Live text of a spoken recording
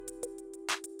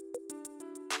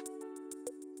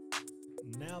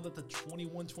now that the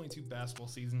 21-22 basketball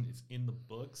season is in the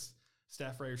books,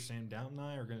 staff writer Sam Doughton and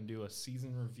I are going to do a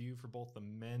season review for both the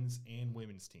men's and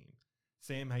women's team.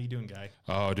 Sam, how you doing, guy?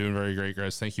 Oh, doing very great,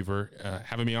 guys. Thank you for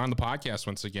having me on the podcast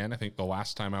once again. I think the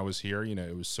last time I was here,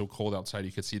 it was so cold outside,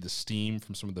 you could see the steam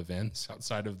from some of the vents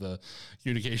outside of the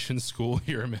communications school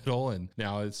here in Middle. And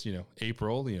now it's,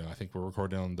 April. I think we're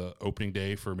recording on the opening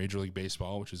day for Major League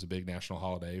Baseball, which is a big national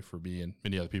holiday for me and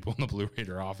many other people in the Blue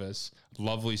Raider office.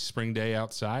 Lovely spring day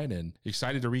outside, and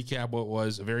excited to recap what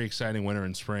was a very exciting winter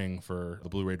and spring for the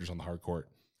Blue Raiders on the hard court.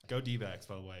 Go D-backs,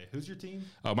 by the way. Who's your team?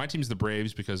 My team's the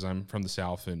Braves because I'm from the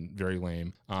South and very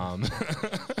lame. I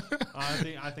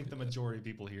think the majority of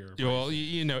people here. Well,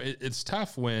 it's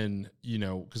tough when,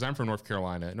 because I'm from North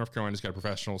Carolina. North Carolina's got a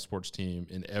professional sports team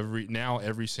in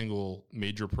every single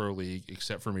major pro league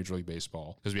except for Major League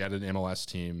Baseball, because we had an MLS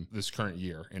team this current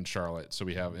year in Charlotte. So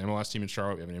we have an MLS team in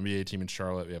Charlotte, we have an NBA team in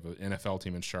Charlotte, we have an NFL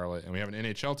team in Charlotte, and we have an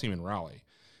NHL team in Raleigh.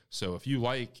 So if you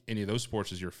like any of those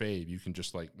sports as your fave, you can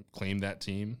just claim that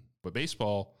team. But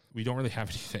baseball, we don't really have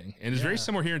anything. And it's very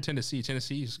similar here in Tennessee.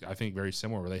 Tennessee's, I think, very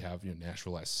similar, where they have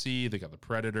Nashville SC, they got the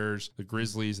Predators, the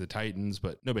Grizzlies, the Titans,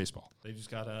 but no baseball. They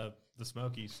just got the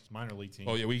Smokies minor league team.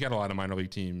 Oh, yeah, we got a lot of minor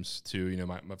league teams, too.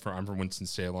 I'm from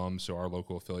Winston-Salem, so our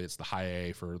local affiliate's the High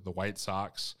A for the White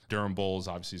Sox. Durham Bulls,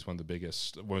 obviously, is one of the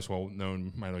biggest, most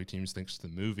well-known minor league teams thanks to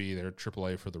the movie. They're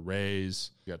AAA for the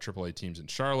Rays. We got AAA teams in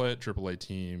Charlotte, AAA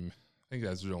team. I think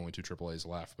there's only 2 AAAs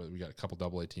left, but we got a couple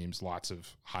AA teams, lots of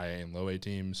high A and low A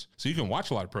teams. So you can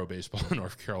watch a lot of pro baseball in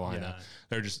North Carolina.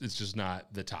 Yeah. It's just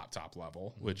not the top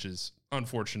level, which is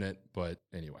unfortunate, but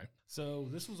anyway. So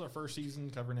this was our first season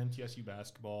covering MTSU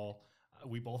basketball.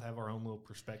 We both have our own little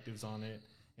perspectives on it.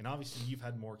 And obviously you've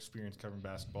had more experience covering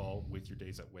basketball with your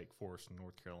days at Wake Forest in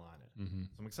North Carolina. Mm-hmm. So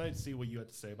I'm excited to see what you had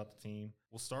to say about the team.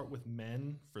 We'll start with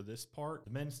men for this part.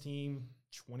 The men's team,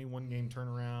 21-game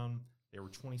turnaround. They were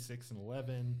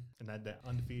 26-11 and had that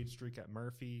undefeated streak at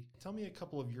Murphy. Tell me a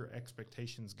couple of your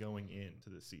expectations going into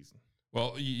the season.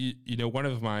 Well, one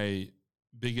of my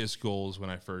biggest goals when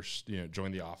I first,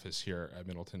 joined the office here at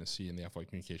Middle Tennessee in the athletic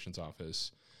communications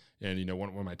office, and, one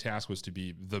of my tasks was to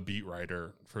be the beat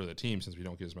writer for the team, since we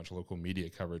don't get as much local media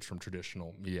coverage from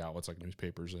traditional media outlets like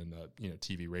newspapers and,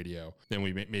 TV, radio than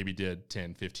we maybe did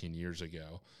 10, 15 years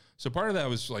ago. So part of that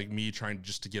was me trying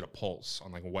just to get a pulse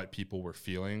on what people were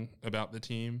feeling about the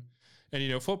team.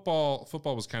 And, football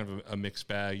was kind of a mixed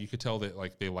bag. You could tell that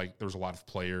there was a lot of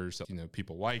players that,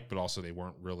 people liked, but also they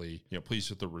weren't really, pleased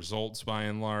with the results by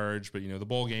and large. But, the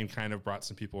bowl game kind of brought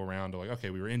some people around to okay,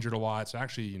 we were injured a lot. So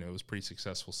actually, it was a pretty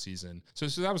successful season. So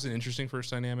that was an interesting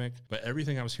first dynamic. But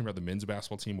everything I was hearing about the men's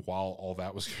basketball team while all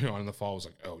that was going on in the fall was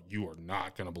oh, you are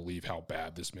not going to believe how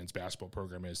bad this men's basketball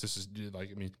program is. This is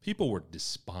people were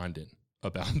despondent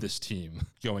about this team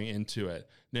going into it.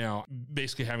 Now,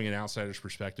 basically having an outsider's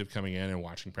perspective coming in and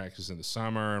watching practices in the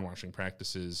summer and watching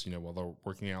practices, while they're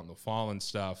working out in the fall and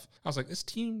stuff, I was this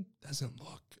team doesn't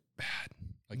look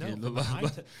bad.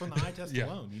 From the eye test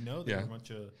alone, they're a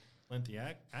bunch of lengthy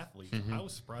athletes. Mm-hmm. I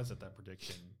was surprised at that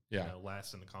prediction.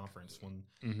 Last in the conference when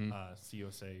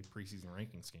COSA preseason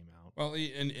rankings came out. Well,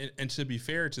 and to be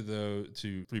fair to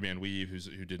Three-Man Weave,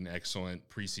 who did an excellent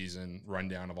preseason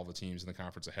rundown of all the teams in the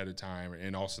conference ahead of time,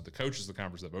 and also the coaches of the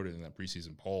conference that voted in that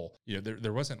preseason poll,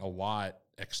 there wasn't a lot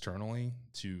externally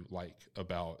to like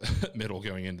about Middle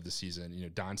going into the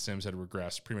season. Don Sims had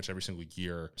regressed pretty much every single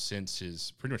year since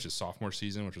his sophomore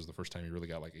season, which was the first time he really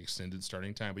got extended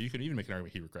starting time. But you could even make an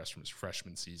argument he regressed from his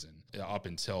freshman season up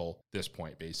until this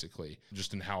point, basically,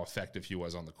 just in how effective he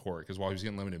was on the court. Because while he was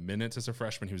getting limited minutes as a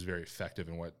freshman, he was very effective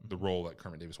in the role that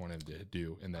Kermit Davis wanted him to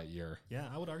do in that year. Yeah,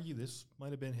 I would argue this might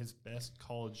have been his best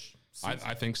college season.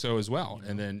 I think so as well.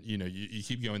 And then, you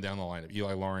keep going down the line of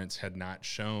Eli Lawrence had not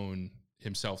shown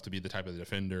himself to be the type of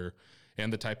defender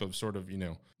and the type of sort of,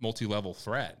 multi-level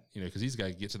threat, because he's got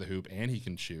to get to the hoop and he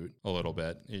can shoot a little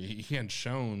bit. He hadn't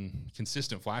shown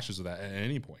consistent flashes of that at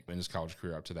any point in his college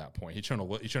career up to that point. He'd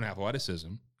shown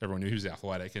athleticism. Everyone knew he was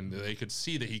athletic and they could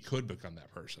see that he could become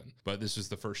that person. But this is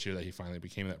the first year that he finally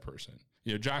became that person.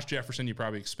 Josh Jefferson, you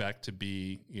probably expect to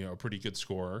be, a pretty good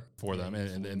scorer for them.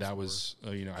 And that was,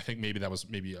 I think maybe that was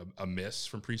a miss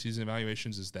from preseason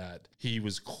evaluations, is that he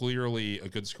was clearly a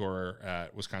good scorer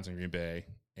at Wisconsin Green Bay.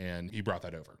 And he brought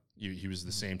that over. He was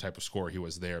the same type of scorer he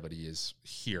was there, but he is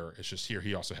here. It's just here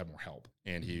he also had more help.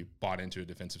 And he bought into a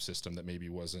defensive system that maybe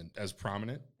wasn't as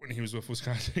prominent when he was with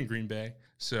Wisconsin and Green Bay.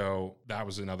 So that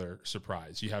was another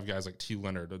surprise. You have guys like T.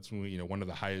 Leonard. That's one of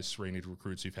the highest rated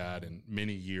recruits we've had in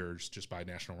many years just by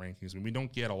national rankings. We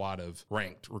don't get a lot of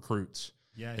ranked recruits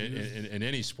Yeah, in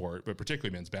any sport, but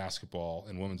particularly men's basketball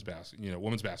and women's basketball.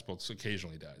 Women's basketball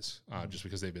occasionally does, just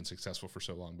because they've been successful for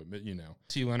so long. But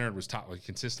T. Leonard was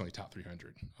consistently top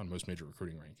 300 on most major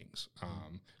recruiting rankings.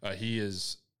 He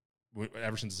is.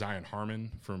 Ever since Zion Harmon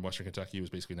from Western Kentucky was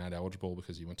basically not eligible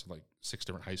because he went to like 6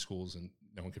 different high schools and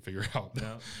no one could figure out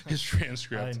his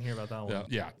transcript. I didn't hear about that one.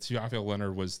 Yeah. Teofilo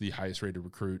Leonard was the highest rated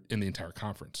recruit in the entire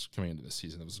conference coming into this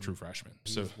season. That was a true freshman.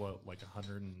 He was like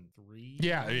 103?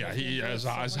 Yeah. He as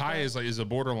high as is a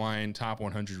borderline top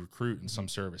 100 recruit in some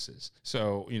services.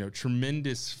 So,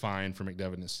 tremendous find for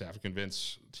McDevitt and his staff to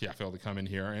convince Teofilo to come in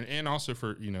here and also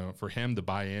for him to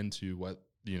buy into what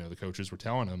the coaches were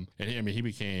telling him. And he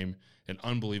became an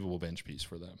unbelievable bench piece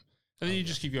for them. And then you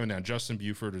just keep going down. Justin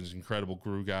Buford is an incredible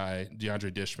GRU guy.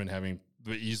 DeAndre Dishman having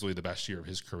easily the best year of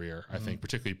his career, I think,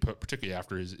 particularly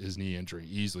after his knee injury,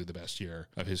 easily the best year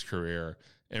of his career.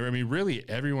 And really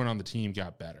everyone on the team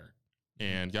got better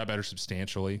and got better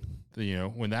substantially.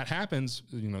 When that happens,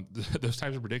 those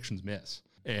types of predictions miss.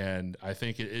 And I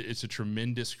think it's a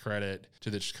tremendous credit to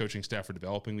the coaching staff for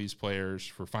developing these players,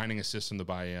 for finding a system to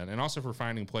buy in, and also for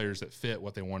finding players that fit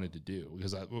what they wanted to do.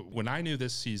 Because when I knew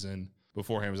this season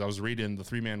beforehand, I was reading the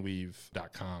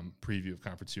 3manweave.com preview of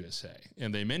Conference USA,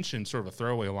 and they mentioned sort of a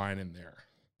throwaway line in there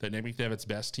that Nick McDevitt's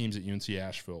best teams at UNC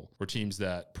Asheville were teams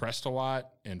that pressed a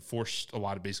lot and forced a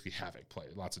lot of basically havoc play,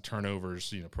 lots of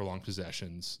turnovers, prolonged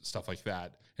possessions, stuff like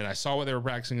that. And I saw what they were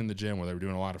practicing in the gym where they were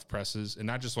doing a lot of presses, and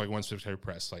not just like one specific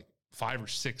press, like 5 or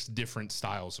 6 different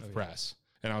styles of press.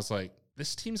 And I was like,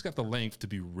 this team's got the length to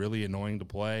be really annoying to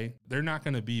play. They're not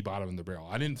going to be bottom of the barrel.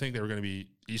 I didn't think they were going to be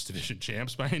East Division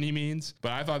champs by any means,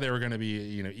 but I thought they were going to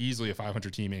be, easily a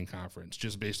 500 team in conference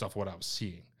just based off what I was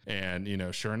seeing. And,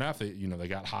 sure enough, they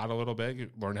got hot a little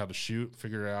bit, learned how to shoot,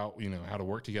 figured out, how to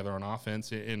work together on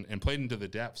offense and played into the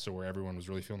depths so where everyone was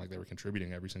really feeling like they were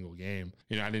contributing every single game.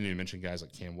 I didn't even mention guys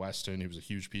like Cam Weston, who was a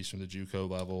huge piece from the JUCO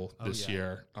level this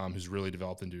year, who's really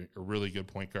developed into a really good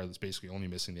point guard that's basically only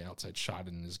missing the outside shot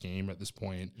in his game at this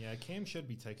point. Yeah, Cam should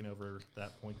be taking over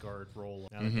that point guard role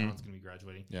now that Don's going to be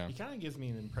graduating. Yeah. He kind of gives me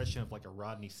an impression of like a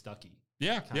Rodney Stuckey.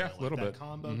 Yeah, Like a little that bit.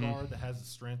 Combo guard that has the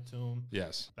strength to him.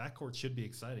 Yes. Backcourt should be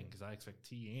exciting because I expect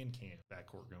T and Cam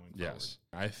backcourt going forward. Yes.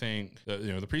 I think that,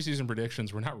 the preseason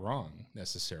predictions were not wrong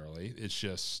necessarily. It's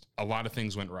just a lot of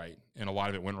things went right, and a lot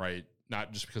of it went right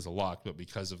not just because of luck, but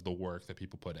because of the work that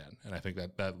people put in. And I think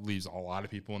that leaves a lot of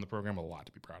people in the program a lot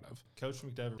to be proud of. Coach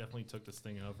McDevitt definitely took this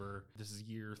thing over. This is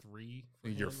year 3 for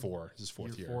him. Year 4. This is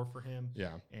fourth year. Year 4 for him. Yeah.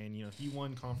 And, he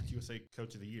won Conference USA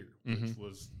Coach of the Year, which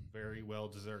was very well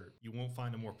deserved. You won't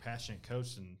find a more passionate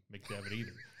coach than McDevitt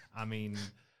either. I mean,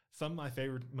 some of my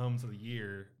favorite moments of the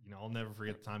year, I'll never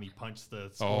forget the time he punched the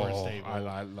scorer's table.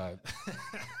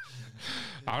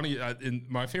 And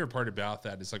my favorite part about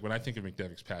that is like when I think of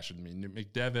McDevitt's passion,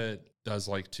 McDevitt does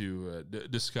like to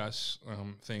discuss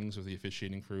things with the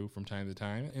officiating crew from time to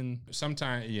time. And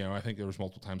sometimes, I think there was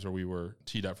multiple times where we were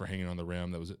teed up for hanging on the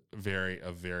rim that was a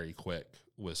very quick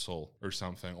whistle or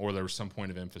something, or there was some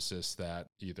point of emphasis that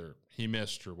either he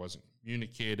missed or wasn't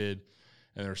communicated.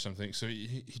 And there's something, so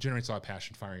he generates a lot of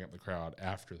passion firing up the crowd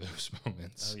after those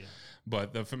moments. Oh, yeah.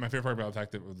 But my favorite part about the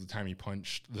fact that the time he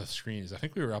punched the screen is I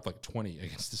think we were up like 20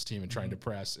 against this team and trying to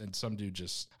press, and some dude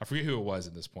I forget who it was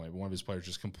at this point, but one of his players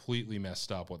just completely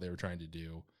messed up what they were trying to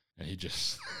do, and he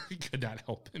just could not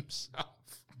help himself.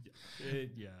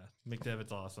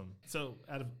 McDevitt's awesome. So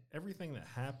out of everything that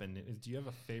happened, do you have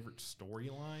a favorite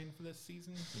storyline for this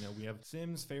season? We have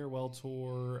Sims' farewell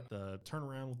tour, the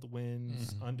turnaround with the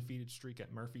wins, undefeated streak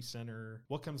at Murphy Center.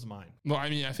 What comes to mind? Well, I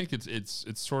think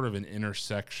it's sort of an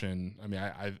intersection.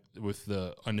 I with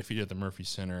the undefeated at the Murphy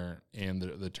Center and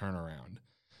the turnaround.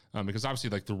 Because obviously,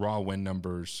 like the raw win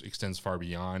numbers extends far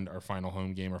beyond our final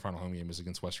home game. Our final home game is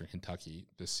against Western Kentucky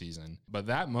this season. But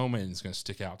that moment is going to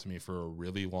stick out to me for a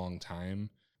really long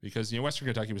time. Because, Western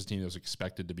Kentucky was a team that was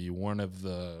expected to be one of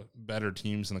the better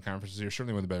teams in the conference this year,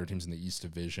 certainly one of the better teams in the East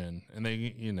Division. And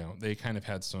they kind of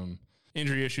had some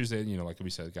injury issues that, like we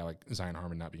said, a guy like Zion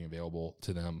Harmon not being available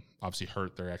to them obviously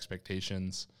hurt their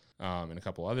expectations and a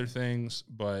couple other things.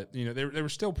 But, they were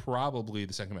still probably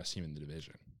the second best team in the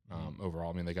division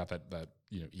overall. They got that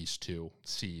East 2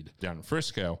 seed down in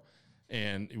Frisco.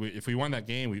 And if we won that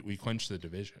game, we clinched the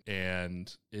division.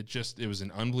 And it was an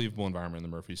unbelievable environment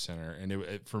in the Murphy Center.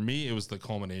 And for me, it was the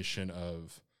culmination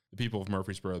of the people of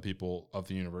Murfreesboro, the people of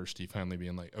the university finally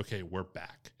being like, okay, we're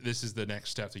back. This is the next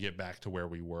step to get back to where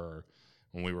we were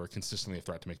when we were consistently a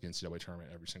threat to make the NCAA tournament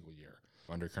every single year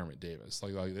under Kermit Davis.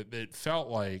 It felt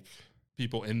like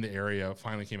people in the area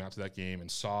finally came out to that game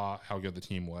and saw how good the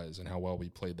team was and how well we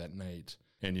played that night.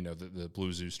 And, the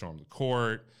Blue Zoo stormed the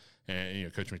court.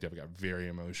 And, Coach McDevitt got very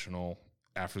emotional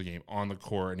after the game on the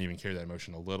court and even carried that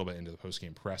emotion a little bit into the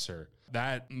post-game presser.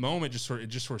 That moment just sort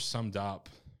of summed up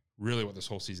really what this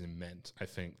whole season meant, I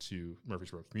think, to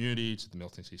Murfreesboro community, to the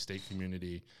Middle Tennessee State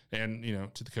community, and,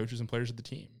 to the coaches and players of the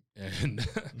team. And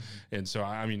and so,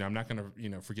 I mean, I'm not going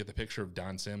to, forget the picture of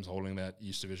Don Sims holding that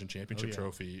East Division Championship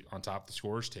trophy on top of the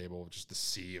scorer's table, just the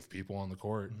sea of people on the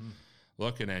court.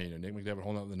 Looking at, Nick McDevitt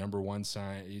holding up the number 1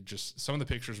 sign. Some of the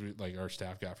pictures our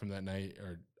staff got from that night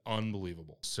are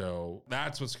unbelievable. So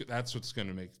that's what's going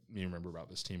to make me remember about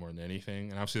this team more than anything.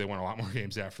 And obviously they won a lot more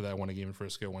games after that. Won a game in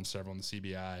Frisco, won several in the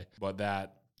CBI. But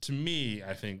that, to me,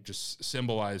 I think just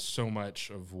symbolized so much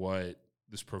of what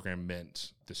this program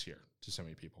meant this year to so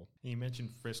many people. You mentioned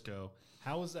Frisco.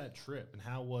 How was that trip, and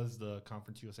how was the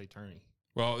Conference USA tourney?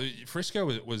 Well, Frisco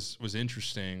was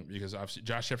interesting because obviously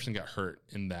Josh Jefferson got hurt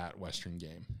in that Western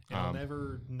game. And I'll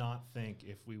never not think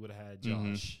if we would have had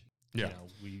Josh.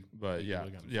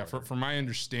 From my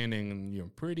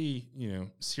understanding, pretty,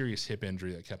 serious hip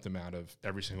injury that kept him out of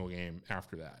every single game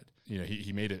after that.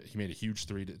 He made a huge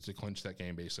 3 to clinch that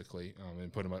game basically,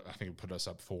 and put him up. I think it put us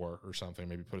up 4 or something,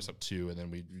 maybe put us up 2, and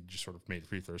then we just sort of made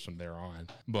free throws from there on.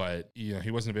 But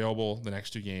he wasn't available the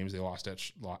next 2 games. They lost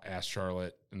at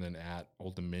Charlotte and then at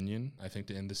Old Dominion, I think,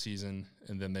 to end the season,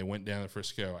 and then they went down to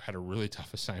Frisco. Had a really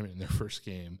tough assignment in their first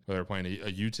game, where they were playing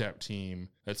a UTEP team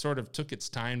that sort of took its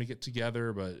time to get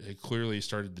together, but it clearly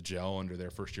started to gel under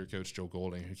their first-year coach Joe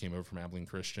Golding, who came over from Abilene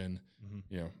Christian.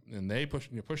 And they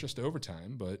pushed us to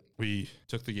overtime, but we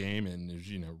took the game, and it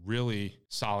was, really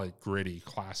solid, gritty,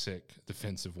 classic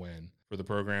defensive win for the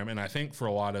program. And I think for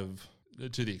a lot of,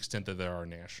 to the extent that there are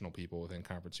national people within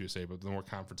Conference USA, but the more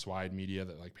conference-wide media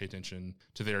that pay attention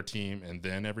to their team and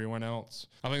then everyone else,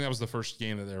 I think that was the first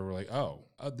game that they were like,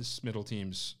 this middle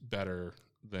team's better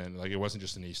than, it wasn't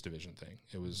just an East Division thing.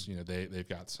 It was, they've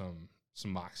got some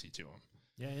moxie to them.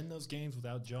 Yeah, in those games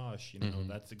without Josh,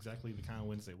 that's exactly the kind of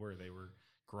wins they were. They were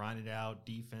grinded out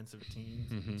defensive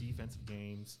teams, defensive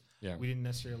games. Yeah. We didn't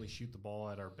necessarily shoot the ball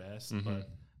at our best, but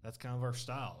that's kind of our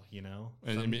style,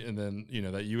 And then,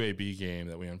 that UAB game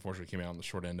that we unfortunately came out on the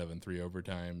short end of in 3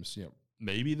 overtimes,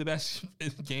 maybe the best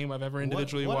game I've ever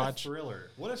individually watched. What a thriller.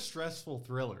 What a stressful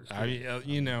thriller. I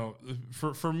mean,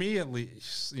 for me at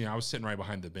least, I was sitting right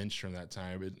behind the bench during that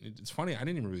time. It's funny, I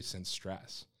didn't even really sense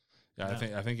stress. No.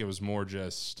 I think it was more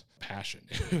just passion.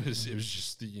 It was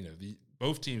just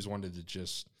both teams wanted to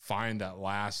just find that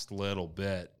last little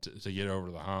bit to get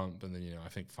over the hump, and then I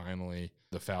think finally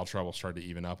the foul trouble started to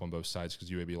even up on both sides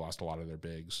because UAB lost a lot of their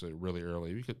bigs really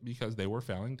early because they were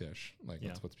fouling Dish.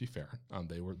 Let's be fair,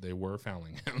 they were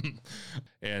fouling him,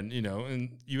 and and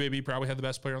UAB probably had the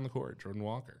best player on the court, Jordan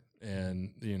Walker. And,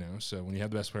 so when you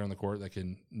have the best player on the court that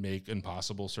can make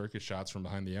impossible circuit shots from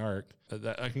behind the arc,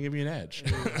 that can give you an edge.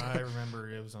 I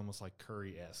remember it was almost like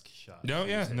Curry-esque shots.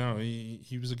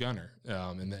 He was a gunner.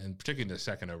 And particularly in the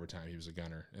second overtime, he was a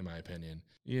gunner, in my opinion.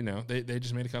 They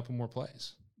just made a couple more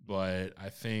plays. But I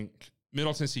think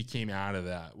Middle Tennessee came out of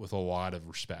that with a lot of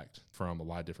respect from a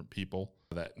lot of different people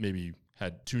that maybe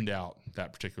had tuned out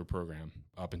that particular program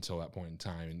up until that point in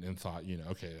time and thought,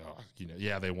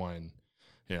 they won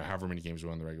however many games we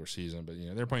won in the regular season, but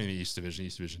they're playing the East Division.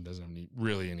 East Division doesn't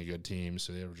have any good teams,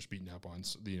 so they were just beating up on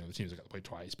the teams that got to play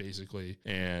twice basically.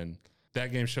 And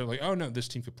that game showed this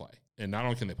team could play. And not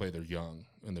only can they play, they're young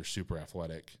and they're super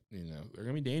athletic. They're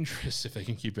gonna be dangerous if they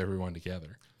can keep everyone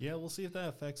together. Yeah, we'll see if that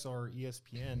affects our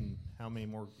ESPN.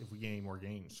 If we get any more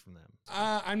games from them.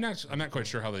 I'm not quite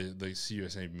sure how the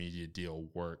CUSA media deal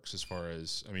works as far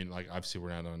as obviously we're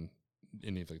not on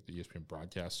any of the ESPN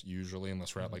broadcasts usually,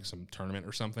 unless we're at some tournament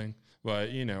or something. But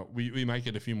we might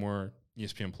get a few more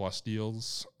ESPN Plus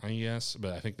deals, I guess.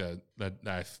 But I think that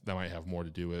might have more to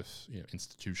do with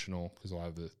institutional, because a lot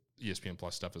of the ESPN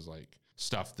Plus stuff is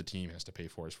stuff the team has to pay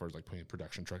for as far as putting a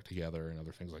production truck together and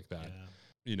other things like that.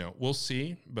 Yeah. We'll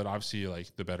see, but obviously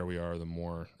the better we are, the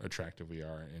more attractive we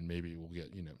are, and maybe we'll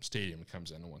get Stadium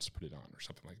comes in and wants to put it on or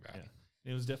something like that. Yeah.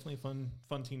 It was definitely a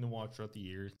fun team to watch throughout the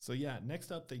year. So,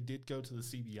 next up, they did go to the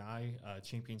CBI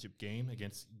championship game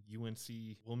against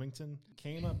UNC Wilmington.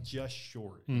 Came up just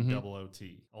short in double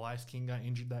OT. Elias King got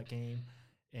injured that game.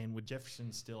 And with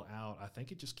Jefferson still out, I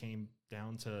think it just came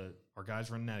down to our guys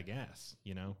running out of gas,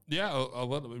 Yeah, a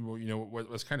little bit.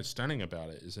 What's kind of stunning about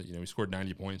it is that, we scored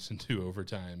 90 points in 2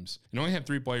 overtimes and only had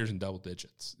 3 players in double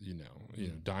digits,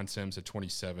 Don Sims had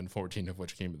 27, 14 of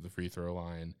which came to the free throw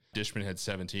line. Dishman had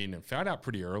 17 and fouled out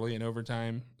pretty early in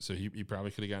overtime, so he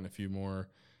probably could have gotten a few more.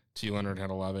 T. Leonard had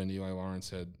 11, Eli Lawrence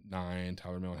had 9,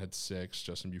 Tyler Millen had 6,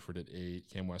 Justin Buford had 8,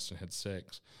 Cam Weston had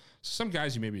 6. So some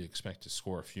guys you maybe expect to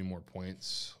score a few more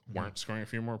points weren't scoring a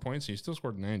few more points, and he still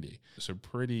scored 90. So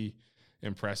pretty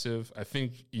impressive. I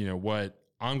think, what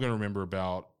I'm going to remember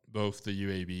about both the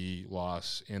UAB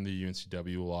loss and the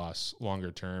UNCW loss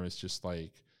longer term. It's just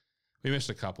like we missed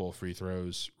a couple of free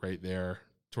throws right there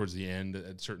towards the end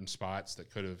at certain spots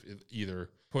that could have either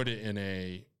put it in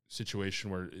a situation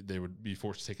where they would be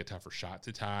forced to take a tougher shot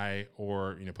to tie,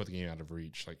 or, you know, put the game out of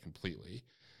reach like completely.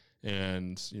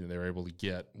 And, you know, they were able to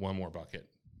get one more bucket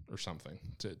or something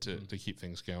to keep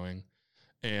things going.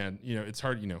 And, you know, it's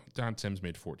hard, you know, Don Timms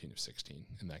made 14 of 16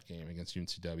 in that game against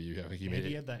UNCW. I think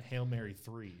he had that Hail Mary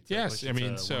 3. Yes, I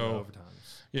mean, so,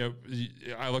 you know,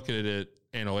 I look at it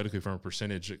analytically from a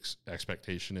percentage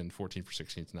expectation, and 14 for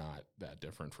 16 is not that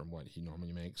different from what he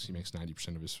normally makes. He makes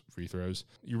 90% of his free throws.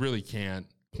 You really can't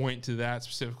point to that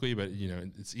specifically, but, you know,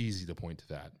 it's easy to point to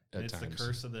that at times.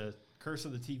 It's the curse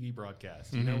of the TV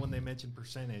broadcast. You know, when they mention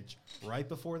percentage right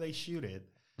before they shoot it,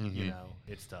 you know,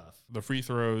 it's tough. The free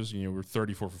throws, you know, we're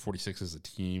 34 for 46 as a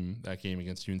team that game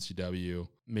against UNCW.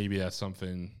 Maybe that's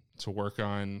something to work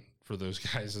on for those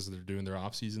guys as they're doing their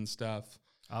off-season stuff.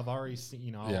 I've already seen,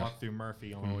 you know, I walk through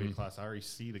Murphy on my way to class. I already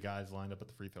see the guys lined up at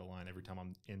the free throw line every time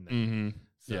I'm in there.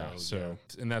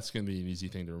 And that's going to be an easy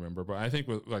thing to remember. But I think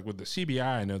with the CBI,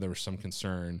 I know there was some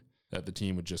concern that the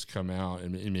team would just come out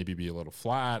and maybe be a little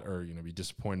flat, or, you know, be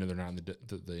disappointed they're not in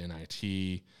the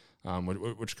NIT.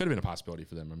 Which could have been a possibility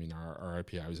for them. I mean, our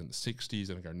RPI was in the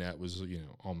 60s. I think our net was, you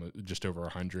know, almost just over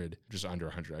 100, just under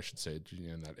 100, I should say, you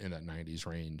know, in that 90s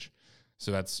range.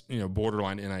 So that's, you know,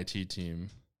 borderline NIT team.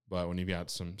 But when you've got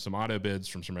some auto bids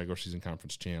from some regular season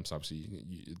conference champs, obviously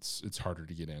it's harder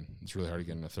to get in. It's really hard to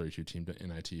get in a 32-team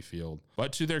NIT field.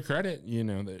 But to their credit, you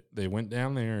know, they went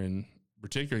down there and,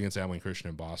 particularly against Abilene Christian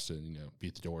in Boston, you know,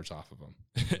 beat the doors off of them.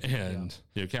 And,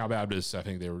 you know, Cal Baptist, I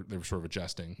think they were sort of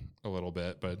adjusting a little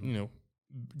bit, but, you know,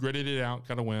 gritted it out,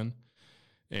 got a win.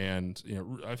 And, you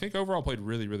know, I think overall played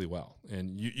really, really well.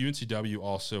 And UNCW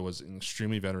also was an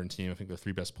extremely veteran team. I think the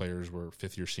three best players were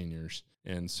fifth-year seniors.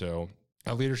 And so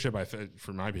leadership, I think,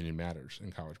 for my opinion, matters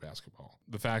in college basketball.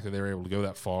 The fact that they were able to go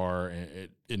that far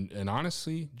and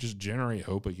honestly just generate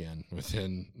hope again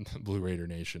within Blue Raider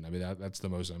Nation. I mean, that's the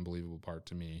most unbelievable part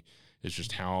to me, is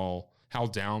just how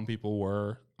down people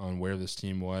were on where this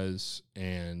team was.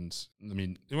 And, I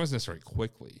mean, it wasn't necessarily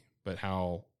quickly, but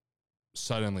how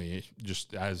suddenly,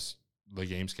 just as the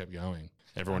games kept going,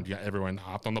 everyone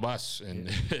hopped on the bus.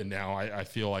 And, and now I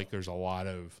feel like there's a lot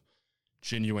of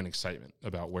genuine excitement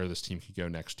about where this team could go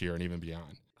next year and even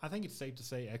beyond. I think it's safe to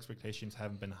say expectations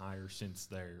haven't been higher since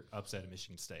their upset at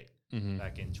Michigan State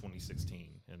back in 2016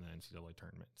 in the NCAA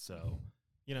tournament. So,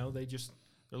 you know, they're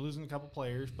losing a couple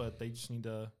players, but they just need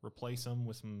to replace them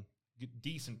with some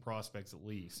decent prospects at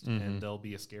least, and they'll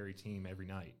be a scary team every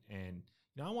night. And,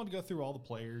 you know, I want to go through all the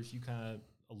players. You kind of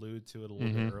alluded to it a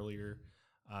little bit earlier.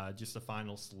 Just a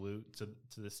final salute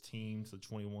to this team, to the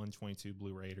 21-22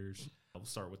 Blue Raiders. We'll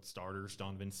start with the starters.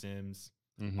 Donovan Sims,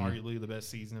 arguably the best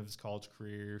season of his college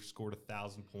career, scored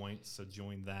 1,000 points, so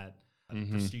joined that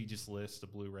prestigious list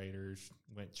of Blue Raiders.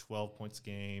 Went 12 points a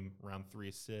game, around 3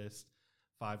 assists,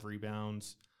 5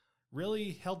 rebounds.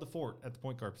 Really held the fort at the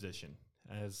point guard position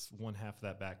as one half of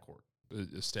that backcourt.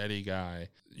 A steady guy.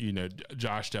 You know,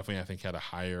 Josh definitely, I think, had a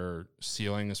higher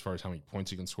ceiling as far as how many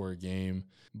points he can score a game.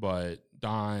 But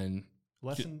Don,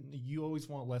 you always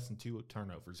want less than 2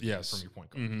 turnovers from your point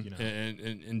guard. You know?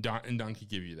 And Don could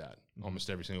give you that almost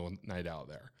every single night out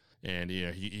there. And, you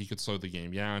know, he could slow the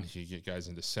game down. He could get guys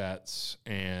into sets,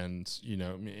 and, you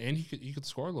know, and he could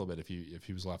score a little bit if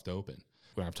he was left open.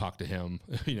 When I've talked to him,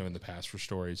 you know, in the past for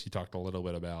stories, he talked a little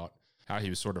bit about how he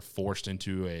was sort of forced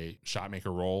into a shot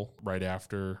maker role right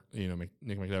after, you know,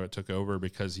 Nick McDevitt took over,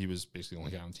 because he was basically the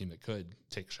only guy on the team that could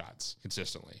take shots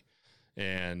consistently.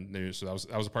 And so that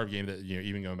was a part of the game that, you know,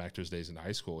 even going back to his days in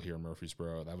high school here in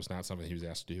Murfreesboro, that was not something he was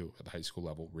asked to do at the high school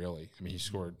level, really. I mean,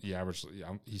 he averaged,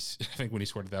 I think when he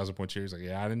scored 1,000 points here, he's like,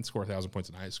 I didn't score 1,000 points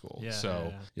in high school.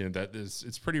 You know,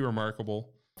 it's pretty remarkable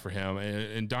for him.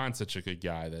 And Don's such a good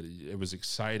guy that it was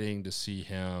exciting to see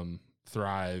him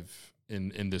thrive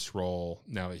in this role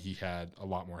now that he had a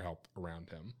lot more help around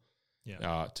him,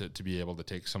 to be able to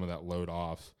take some of that load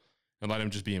off and let him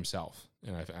just be himself.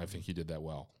 And I think he did that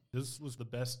well. This was the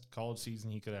best college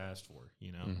season he could have asked for,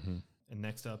 you know. And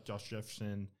next up, Josh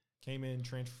Jefferson came in,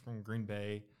 transferred from Green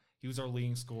Bay. He was our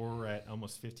leading scorer at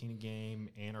almost 15 a game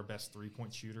and our best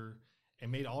three-point shooter,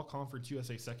 and made all-conference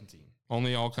USA second team.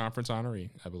 Only all-conference honoree,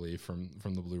 I believe, from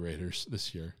the Blue Raiders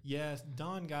this year. Yes,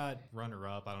 Don got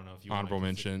runner-up. I don't know if you honorable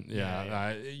mention.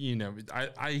 You know,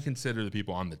 I consider the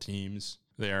people on the teams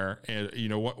there, and, you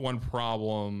know, one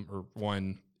problem or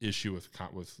one issue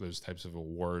with those types of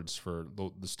awards for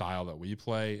the style that we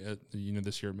play at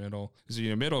this year at Middle. Because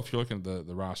Middle, if you're looking at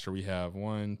the roster, we have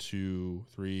 1, 2,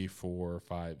 3, 4,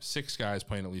 5, 6 guys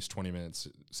playing at least 20 minutes,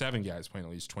 7 guys playing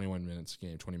at least 21 minutes a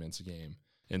game, 20 minutes a game.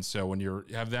 And so when you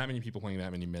have that many people playing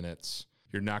that many minutes,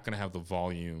 you're not going to have the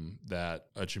volume that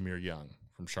a Jameer Young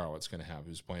from Charlotte's going to have,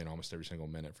 who's playing almost every single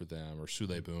minute for them, or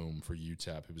Sule Boom for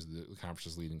UTEP, who was the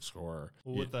conference's leading scorer.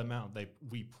 Well, with the amount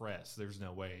we press, there's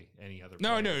no way any other.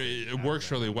 No, it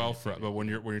works really well for it. But when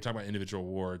you're talking about individual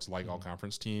awards like all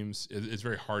conference teams, it's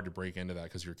very hard to break into that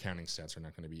because your counting stats are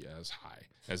not going to be as high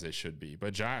as they should be.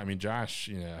 But Josh,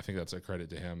 I think that's a credit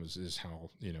to him is how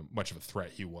much of a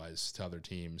threat he was to other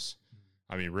teams.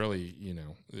 I mean, really,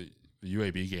 the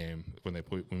UAB game when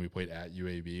we played at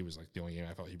UAB was like the only game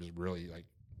I felt he was really like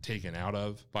taken out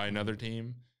of by another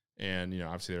team, and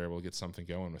obviously they were able to get something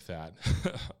going with that.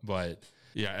 But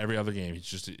yeah, every other game he's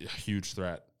just a huge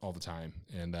threat all the time,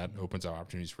 and that opens up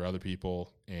opportunities for other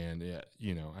people. And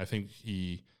I think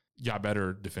he got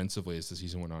better defensively as the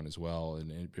season went on as well,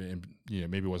 and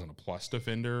maybe wasn't a plus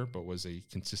defender, but was a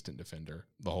consistent defender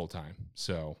the whole time.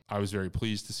 So I was very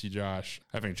pleased to see Josh.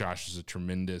 I think Josh is a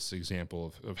tremendous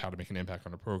example of how to make an impact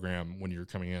on a program when you're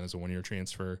coming in as a one-year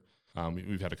transfer.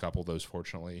 We've had a couple of those,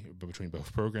 fortunately, between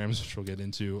both programs, which we'll get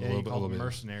into a little bit.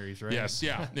 Mercenaries, right? Yes,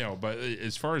 yeah, but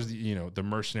as far as the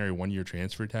mercenary one-year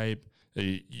transfer type,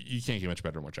 you can't get much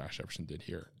better than what Josh Jefferson did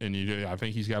here. And I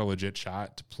think he's got a legit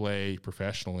shot to play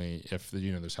professionally if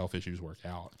those health issues work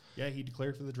out. Yeah, he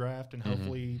declared for the draft, and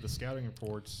hopefully the scouting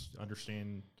reports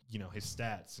understand his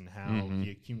stats and how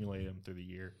he accumulated them through the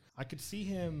year. I could see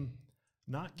him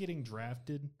not getting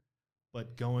drafted,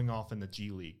 but going off in the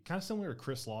G League, kind of similar to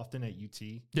Chris Lofton at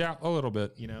UT. Yeah, a little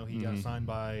bit. He got signed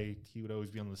he would always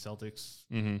be on the Celtics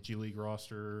G League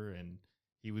roster, and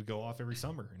he would go off every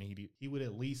summer, and he would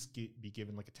at least be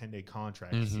given like a 10-day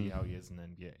contract to see how he is in the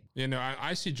NBA.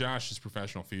 I see Josh's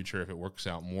professional future if it works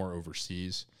out more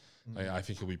overseas. I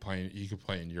think he could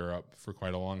play in Europe for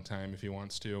quite a long time if he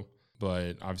wants to.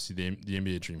 But obviously the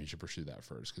NBA dream, he should pursue that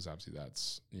first, because obviously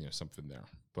that's something there.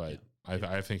 But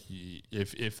I think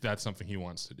if that's something he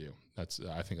wants to do,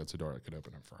 I think that's a door that could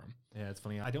open up for him. Yeah, it's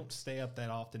funny. I don't stay up that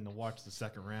often to watch the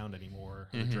second round anymore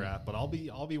of the draft, but I'll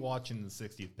be watching the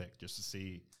 60th pick just to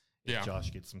see if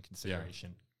Josh gets some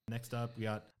consideration. Yeah. Next up, we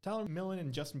got Tyler Millen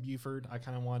and Justin Buford. I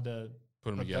kind of wanted to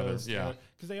put them together,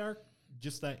 because they are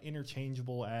just that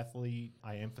interchangeable athlete.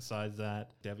 I emphasize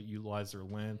that. Devitt utilized their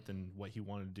length and what he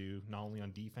wanted to do, not only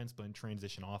on defense, but in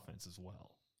transition offense as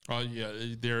well. Oh, yeah,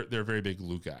 they're very big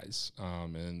glue guys.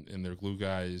 And their glue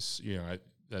guys,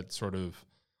 that sort of,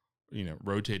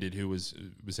 rotated who was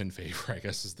in favor, I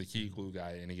guess, is the key glue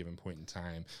guy at any given point in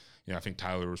time. I think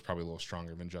Tyler was probably a little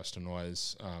stronger than Justin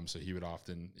was. So he would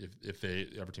often, if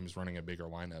every team was running a bigger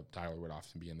lineup, Tyler would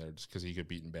often be in there just because he could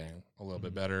beat and bang a little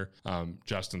bit better.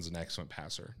 Justin's an excellent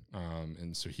passer.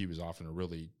 And so he was often a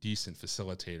really decent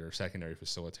facilitator, secondary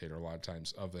facilitator a lot of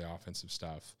times of the offensive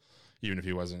stuff, even if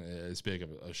he wasn't as big of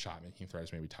a shot-making threat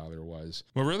as maybe Tyler was.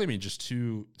 Well, really, just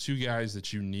two guys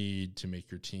that you need to make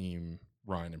your team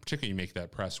run, and particularly make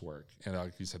that press work. And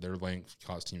like you said, their length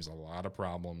caused teams a lot of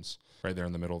problems right there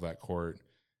in the middle of that court.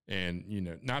 And,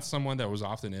 not someone that was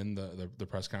often in the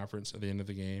press conference at the end of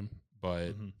the game,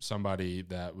 but somebody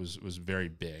that was very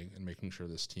big in making sure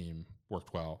this team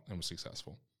worked well and was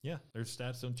successful. Yeah, their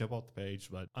stats don't jump off the page,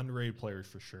 but underrated players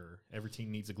for sure. Every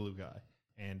team needs a glue guy.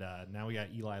 And now we got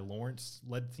Eli Lawrence,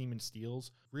 led the team in steals.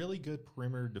 Really good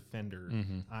perimeter defender.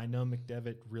 I know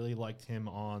McDevitt really liked him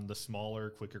on the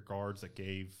smaller, quicker guards that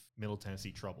gave Middle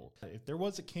Tennessee trouble. If there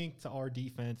was a kink to our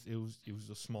defense, it was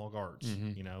the small guards.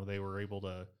 They were able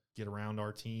to get around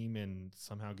our team and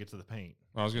somehow get to the paint.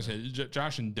 I was going to say,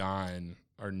 Josh and Don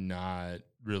are not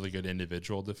really good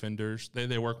individual defenders.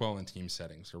 They work well in team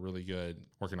settings. They're really good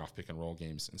working off pick and roll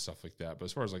games and stuff like that. But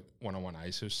as far as like one-on-one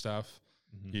ISO stuff,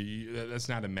 that's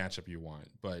not a matchup you want.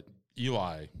 But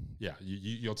Eli,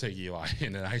 you'll take Eli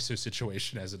in an ISO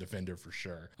situation as a defender for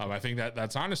sure. I think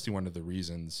that's honestly one of the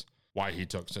reasons why he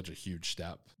took such a huge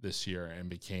step this year and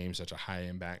became such a high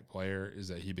impact player, is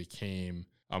that he became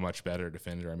a much better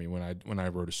defender. I mean, when I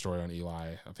wrote a story on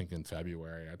Eli, I think in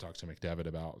February, I talked to McDevitt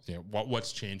about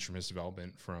what's changed from his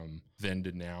development from then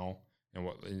to now, and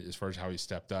what as far as how he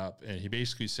stepped up. And he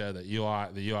basically said that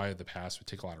the Eli of the past would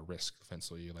take a lot of risk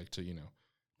defensively. You like to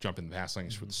jump in the pass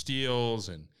lanes for the steals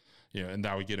and and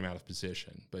that would get him out of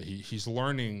position. But he's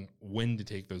learning when to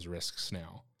take those risks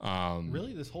now.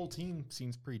 Really, this whole team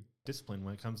seems pretty disciplined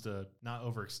when it comes to not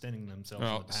overextending themselves.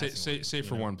 Well, say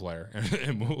for one player,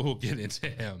 and we'll get into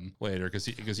him later because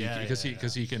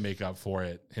he can make up for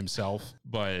it himself.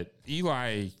 But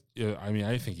Eli,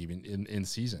 I think even in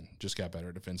season just got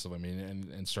better defensively.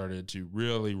 And started to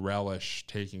really relish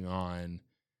taking on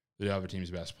the other team's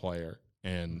best player.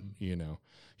 And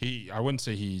I wouldn't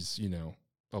say he's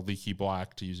a leaky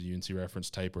block, to use a UNC reference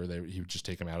type, where he would just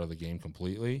take him out of the game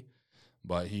completely.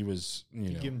 But he was,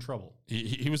 give him trouble.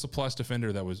 He was a plus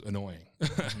defender that was annoying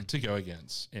to go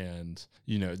against. And,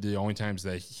 the only times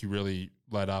that he really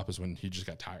let up is when he just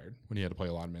got tired, when he had to play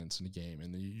a lot of minutes in the game.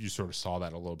 And you sort of saw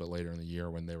that a little bit later in the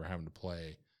year when they were having to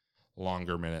play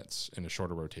longer minutes in a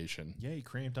shorter rotation. Yeah, he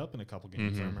cramped up in a couple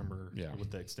games, I remember,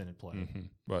 with the extended play.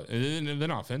 But and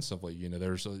then offensively,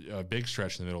 there's a big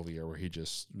stretch in the middle of the year where he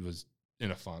just was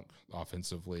in a funk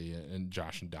offensively, and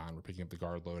Josh and Don were picking up the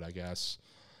guard load, I guess,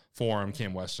 for him.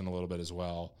 Cam Weston a little bit as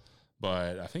well.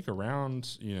 But I think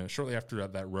around, shortly after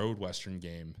that road Western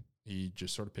game, he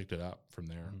just sort of picked it up from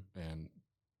there and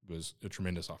was a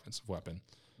tremendous offensive weapon.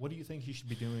 What do you think he should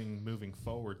be doing moving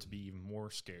forward to be even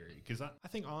more scary? Because I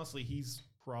think, honestly, he's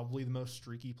probably the most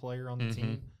streaky player on the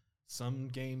team. Some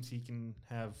games he can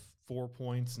have 4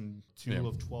 points and 2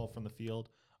 of 12 from the field.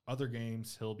 Other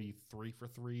games he'll be 3 for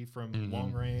 3 from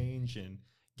long range and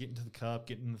getting to the cup,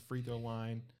 getting to the free throw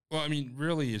line. Well,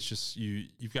 really, it's just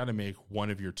you've got to make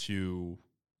one of your two.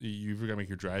 You've got to make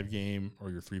your drive game or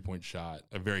your 3-point shot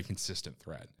a very consistent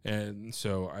threat. And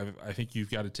so I think you've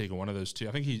got to take one of those two.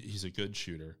 I think he's a good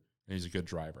shooter and he's a good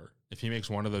driver. If he makes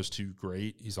one of those two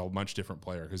great, he's a much different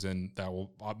player, because then that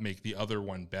will make the other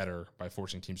one better by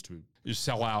forcing teams to just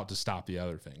sell out to stop the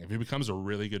other thing. If he becomes a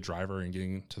really good driver and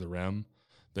getting to the rim,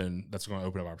 then that's going to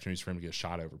open up opportunities for him to get a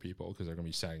shot over people because they're going to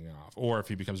be sagging off. Or if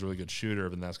he becomes a really good shooter,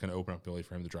 then that's going to open up ability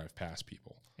for him to drive past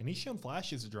people. And he's shown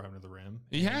flashes of driving to the rim.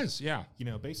 He has, yeah.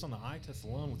 Based on the eye test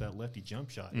alone with that lefty jump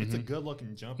shot, it's a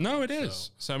good-looking jump. No, it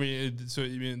is. So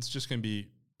it's just going to be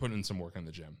putting in some work in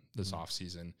the gym this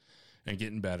offseason and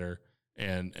getting better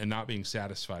and not being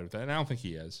satisfied with that. And I don't think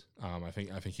he is. I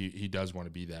think he does want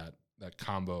to be that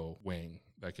combo wing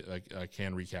that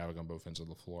can wreak havoc on both ends of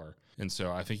the floor. And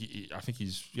so I think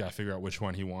he's got to figure out which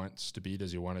one he wants to be.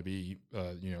 Does he want to be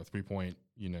 3-point,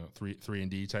 3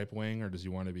 and D type wing, or does he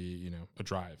want to be, a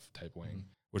drive type wing?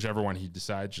 Whichever one he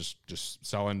decides, just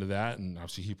sell into that and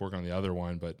obviously keep working on the other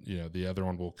one. But, the other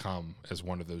one will come as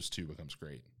one of those two becomes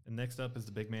great. And next up is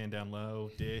the big man down low,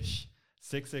 Dish,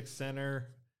 6'6" center,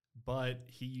 but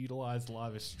he utilized a lot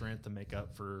of his strength to make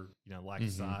up for, lack of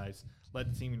size.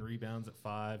 Led the team in rebounds at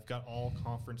 5. Got all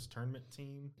conference tournament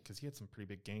team because he had some pretty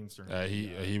big games during.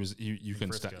 You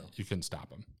couldn't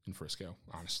stop him in Frisco,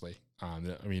 honestly.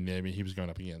 He was going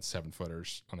up against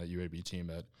 7-footers on that UAB team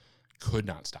that could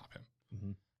not stop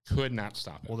him. Could not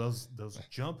stop him. Well, those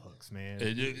jump hooks, man.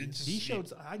 He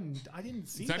showed. I didn't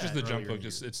see. It's not just the jump hook.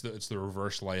 It's the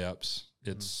reverse layups.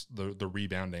 It's the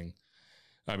rebounding.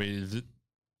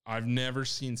 I've never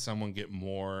seen someone get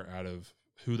more out of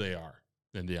who they are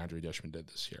than DeAndre Dishman did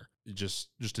this year. Just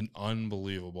an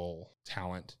unbelievable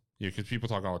talent. Because people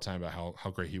talk all the time about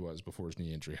how great he was before his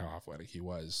knee injury, how athletic he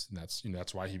was. And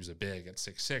that's why he was a big at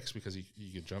 6'6", because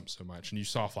he could jump so much. And you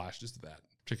saw flashes of that,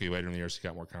 particularly later in the year as he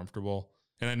got more comfortable.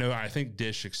 And I think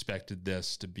Dish expected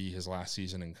this to be his last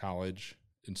season in college.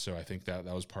 And so I think that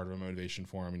was part of a motivation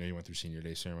for him. He went through senior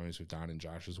day ceremonies with Don and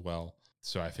Josh as well.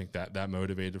 So I think that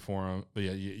motivated for him. But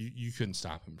yeah, you couldn't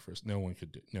stop him first. No one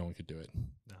could do it.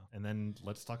 No. And then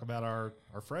let's talk about our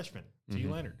freshman, T.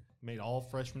 Leonard. Made all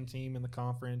freshman team in the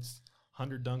conference.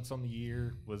 100 dunks on the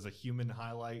year, was a human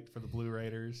highlight for the Blue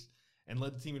Raiders, and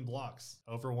led the team in blocks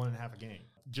over 1.5 a game.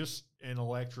 Just an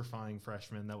electrifying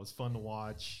freshman that was fun to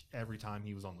watch every time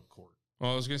he was on the court.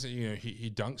 Well, I was going to say,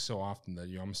 he dunked so often that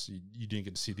you didn't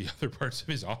get to see the other parts of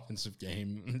his offensive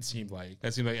game. It seemed like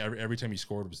every time he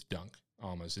scored was dunk.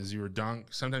 Almost as you were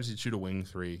dunk. Sometimes he'd shoot a wing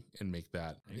 3 and make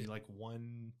that. Maybe like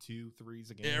 1, 2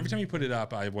 threes a game. Yeah, every time he put it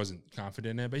up, I wasn't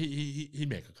confident in it, but he'd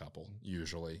make a couple,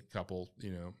 usually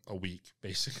a week,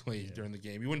 basically during the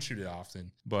game. He wouldn't shoot it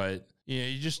often, but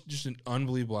he's just an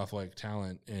unbelievable athletic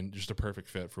talent and just a perfect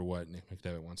fit for what Nick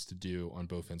McDevitt wants to do on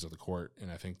both ends of the court. And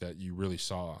I think that you really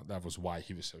saw that was why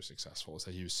he was so successful, is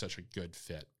that he was such a good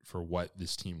fit for what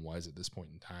this team was at this point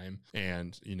in time.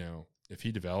 And if he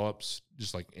develops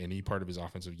just like any part of his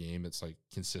offensive game that's like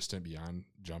consistent beyond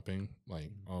jumping,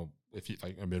 if he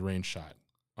like a mid-range shot,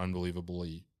 unbelievable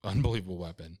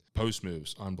weapon. Post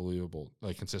moves, unbelievable.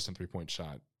 Like consistent 3-point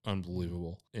shot,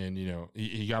 unbelievable. And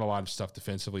he got a lot of stuff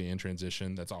defensively in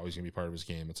transition. That's always going to be part of his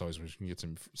game. It's always going to get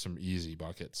some easy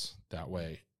buckets that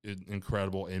way.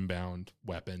 Incredible inbound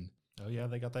weapon. Oh yeah,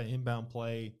 they got that inbound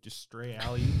play, just straight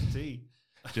alley to T.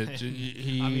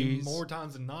 I mean, more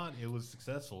times than not, it was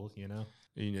successful.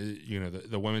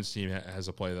 The women's team has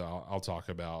a play that I'll talk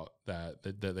about that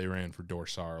they ran for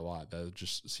Dorsar a lot that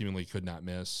just seemingly could not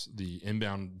miss. The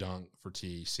inbound dunk for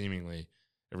T, seemingly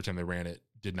every time they ran it,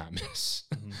 did not miss.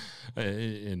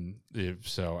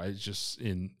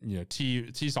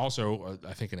 T's also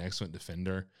I think an excellent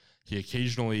defender. He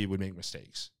occasionally would make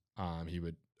mistakes. He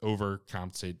would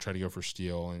overcompensate, try to go for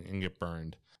steal and get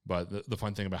burned. But the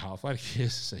fun thing about how athletic he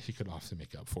is that he could often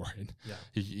make up for it. Yeah,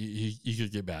 he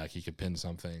could get back. He could pin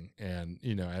something. And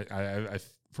I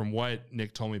from what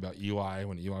Nick told me about Eli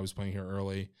when Eli was playing here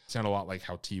early, it sounded a lot like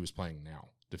how T was playing now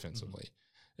defensively.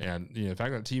 And the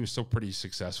fact that T was still pretty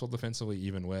successful defensively,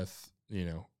 even with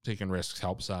taking risks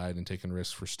help side and taking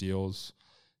risks for steals.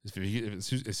 If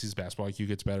his basketball IQ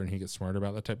gets better and he gets smarter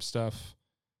about that type of stuff,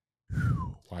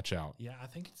 watch out. Yeah, I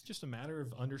think it's just a matter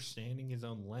of understanding his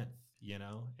own length,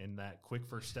 and that quick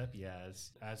first step he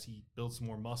has. As he builds some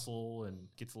more muscle and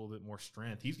gets a little bit more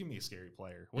strength, he's going to be a scary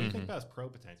player. What do you think about his pro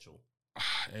potential?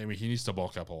 I mean, he needs to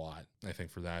bulk up a lot, I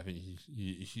think, for that. I think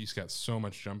he's got so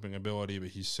much jumping ability, but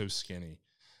he's so skinny.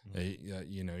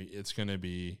 It's going to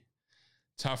be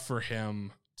tough for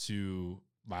him to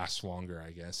last longer, I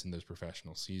guess, in those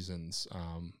professional seasons,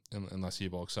 unless he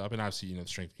bulks up. And obviously, the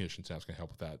strength and conditioning staff is going to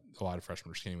help with that. A lot of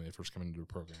freshmen are skinny when they first come into the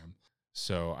program.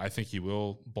 So I think he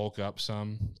will bulk up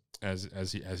some as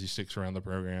he sticks around the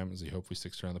program, as he hopefully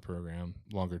sticks around the program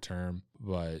longer term.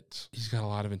 But he's got a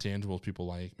lot of intangibles people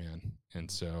like, man. And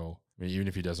so, I mean, even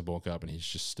if he doesn't bulk up and he's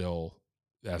just still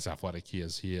as athletic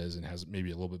as he is and has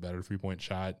maybe a little bit better 3-point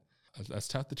shot, that's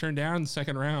tough to turn down in the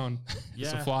second round.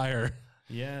 It's a flyer.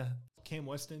 Yeah. Cam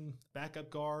Weston, backup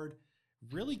guard,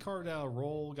 really carved out a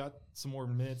role, got some more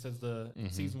minutes as the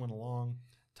season went along,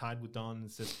 tied with Don in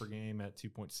assists per game at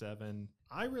 2.7.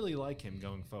 I really like him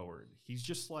going forward. He's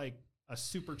just like a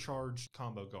supercharged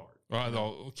combo guard.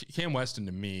 Well, Cam Weston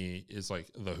to me is like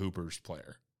the Hoopers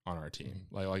player on our team.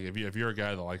 Like if you're a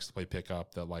guy that likes to play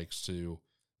pickup, that likes to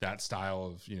that style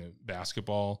of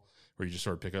basketball where you just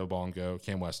sort of pick up the ball and go,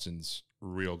 Cam Weston's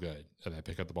real good at that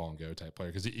pick up the ball and go type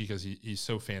player because he's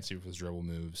so fancy with his dribble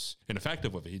moves and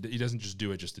effective with it. He doesn't just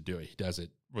do it just to do it. He does it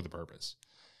with a purpose.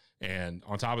 And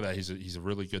on top of that, he's a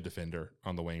really good defender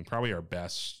on the wing. Probably our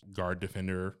best guard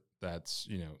defender. That's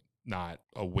not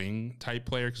a wing type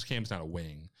player because Cam's not a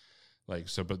wing. But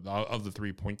of the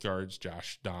 3 point guards,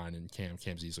 Josh, Don, and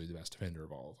Cam's easily the best defender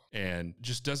of all of them, and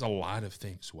just does a lot of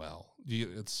things well.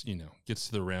 It's gets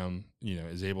to the rim,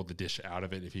 is able to dish out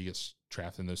of it if he gets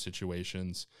trapped in those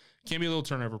situations. Can be a little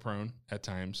turnover prone at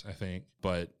times, I think,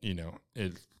 but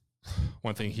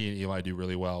one thing he and Eli do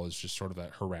really well is just sort of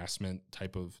that harassment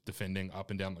type of defending up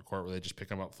and down the court where they just pick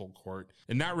him up full court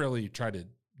and not really try to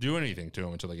do anything to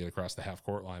him until they get across the half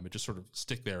court line, but just sort of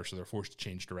stick there so they're forced to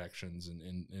change directions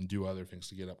and do other things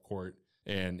to get up court.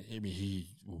 And I mean, he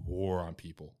wore on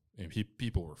people, and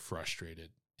people were frustrated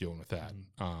dealing with that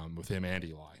with him and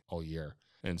Eli all year.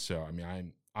 And so, I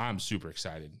mean, I'm super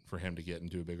excited for him to get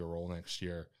into a bigger role next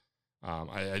year.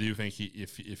 I do think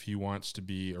if he wants to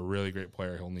be a really great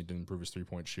player, he'll need to improve his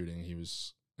 3-point shooting.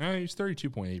 He's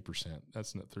 32.8%.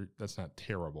 That's not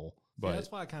terrible. But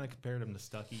that's why I kind of compared him to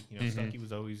Stuckey. Stuckey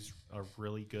was always a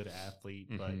really good athlete,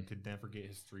 but could never get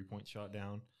his 3-point shot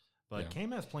down. But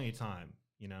Cam has plenty of time.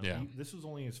 This was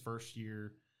only his first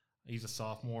year. He's a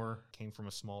sophomore, came from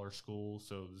a smaller school,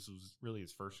 so this was really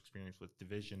his first experience with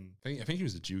division. I think he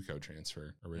was a JUCO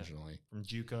transfer originally. From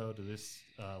JUCO to this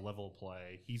level of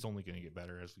play, he's only going to get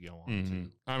better as we go on,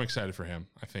 too. I'm excited for him.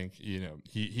 I think,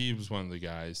 he was one of the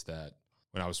guys that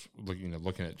when I was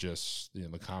looking at just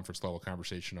the conference level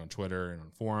conversation on Twitter and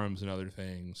on forums and other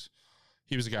things,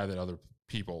 he was a guy that other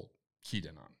people keyed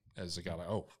in on as a guy like,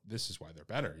 oh, this is why they're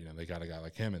better. They got a guy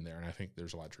like him in there, and I think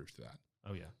there's a lot of truth to that.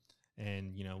 Oh, yeah.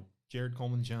 And, Jared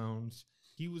Coleman-Jones,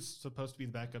 he was supposed to be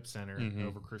the backup center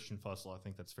over Christian Fussell. I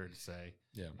think that's fair to say.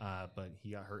 Yeah. But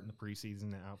he got hurt in the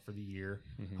preseason, out for the year.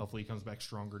 Hopefully he comes back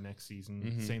stronger next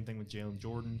season. Same thing with Jalen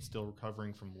Jordan, still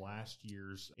recovering from last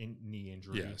year's knee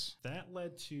injury. Yes. That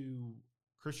led to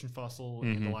Christian Fussell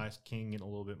and Elias King getting a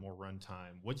little bit more run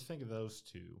time. What'd you think of those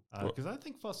two? Because I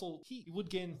think Fussell, he would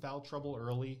get in foul trouble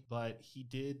early, but he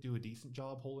did do a decent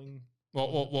job holding.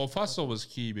 Well, Fussell was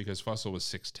key because Fussell was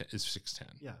 6'10".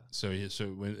 Yeah. So if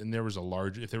there was a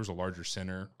larger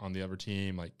center on the other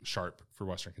team, like Sharp for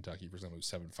Western Kentucky, for example, was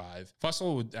 7-5.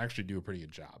 Fussell would actually do a pretty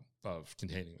good job of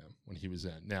containing them when he was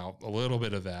in. Now, a little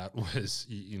bit of that was,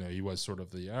 he was sort of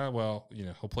the,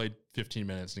 he'll play 15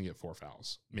 minutes and get 4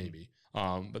 fouls, maybe.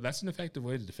 But that's an effective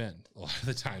way to defend a lot of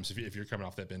the times if you're coming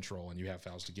off that bench roll and you have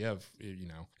fouls to give,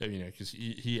 because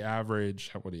he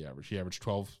averaged, what did he average? He averaged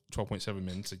 12.7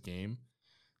 minutes a game.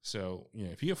 So,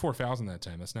 if you get 4 fouls in that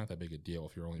time, that's not that big a deal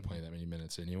if you're only playing that many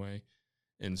minutes anyway.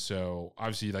 And so,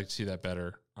 obviously, you'd like to see that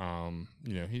better.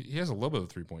 He has a little bit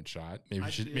of a 3-point shot.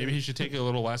 Maybe he should take it a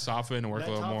little less often and work a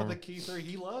little more. That top of the key three,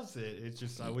 he loves it. It's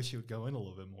just I wish he would go in a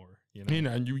little bit more.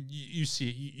 And you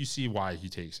see why he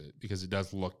takes it, because it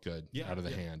does look good out of the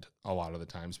hand a lot of the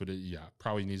times. But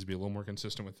probably needs to be a little more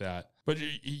consistent with that. But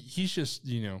he's just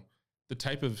the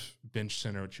type of bench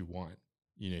center that you want.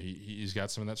 He's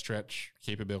got some of that stretch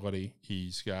capability.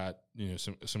 He's got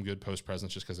some good post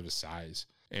presence just because of his size.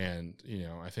 And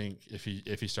I think if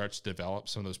he starts to develop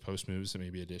some of those post moves that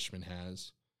maybe a Dishman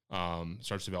has,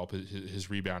 starts to develop his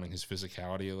rebounding, his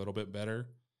physicality a little bit better,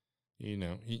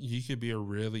 he could be a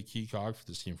really key cog for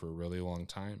this team for a really long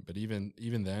time. But even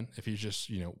then, if he's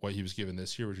just what he was given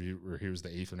this year, where he was the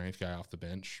 8th or 9th guy off the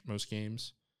bench most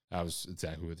games, that was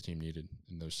exactly what the team needed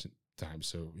in those times.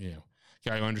 So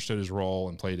guy who understood his role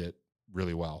and played it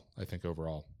really well, I think,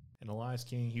 overall. And Elias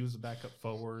King, he was a backup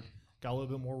forward, got a little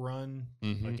bit more run.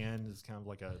 Mm-hmm. Again, it's kind of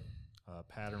like a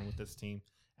pattern with this team.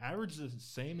 Averaged the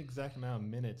same exact amount of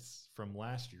minutes from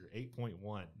last year,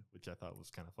 8.1, which I thought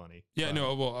was kind of funny. Yeah,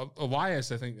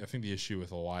 Elias, I think the issue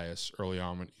with Elias early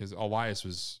on, because Elias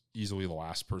was easily the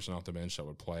last person off the bench that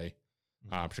would play,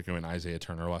 particularly when Isaiah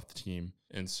Turner left the team.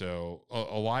 And so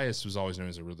Elias was always known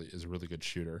as a really good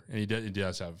shooter, and he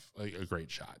does have a great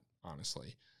shot,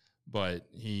 honestly. But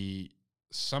he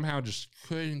somehow just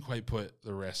couldn't quite put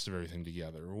the rest of everything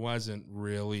together. Wasn't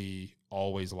really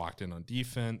always locked in on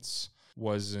defense.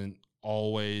 Didn't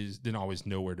always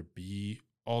know where to be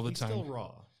all the time. Still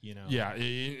raw, Yeah,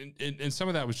 and some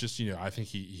of that was just, I think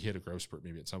he hit a growth spurt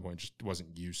maybe at some point, just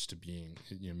wasn't used to being,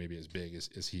 maybe as big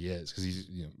as he is, because he's,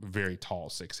 very tall,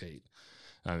 6'8".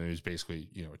 He was basically,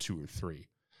 a 2 or 3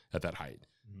 at that height.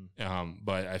 Mm-hmm.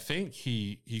 But I think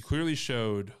he clearly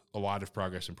showed a lot of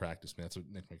progress in practice. That's what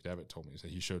Nick McDevitt told me, is that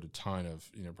he showed a ton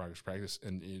of progress in practice,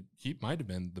 and he might have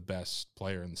been the best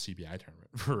player in the CBI tournament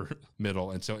for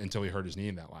middle until he hurt his knee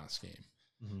in that last game.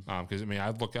 Because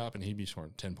I'd look up and he'd be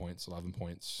scoring 10 points, 11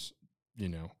 points,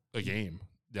 a game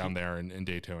down there in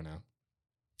Daytona,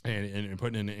 and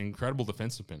putting in incredible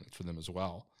defensive minutes for them as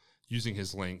well, using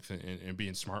his length and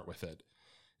being smart with it.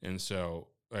 And so,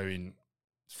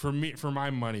 for my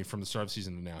money, from the start of the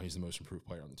season to now, he's the most improved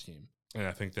player on the team. And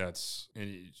I think that's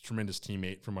a tremendous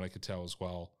teammate from what I could tell as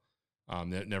well.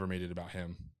 That never made it about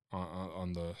him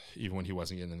even when he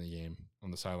wasn't getting in the game on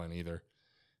the sideline either.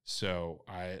 So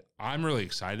I'm really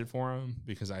excited for him,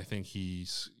 because I think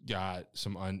he's got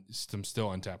some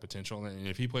still untapped potential. And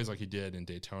if he plays like he did in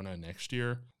Daytona next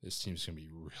year, this team's going to be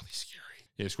really scary.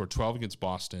 He scored 12 against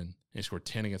Boston. He scored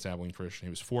 10 against Abilene Christian. He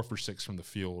was 4 for 6 from the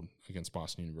field against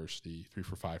Boston University, 3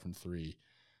 for 5 from 3,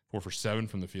 4 for 7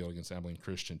 from the field against Abilene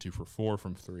Christian, 2 for 4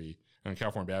 from 3. And in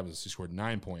California Baptist, he scored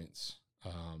 9 points.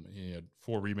 He had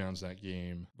 4 rebounds that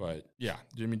game. But yeah,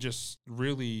 just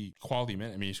really quality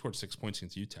minute. He scored 6 points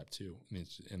against UTEP too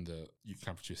in the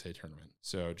Conference USA tournament.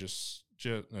 So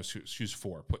excuse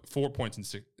 4. Put 4 points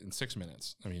in 6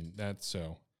 minutes. That's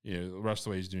so. The rest of the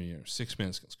way he's doing 6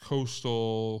 minutes against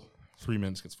Coastal, 3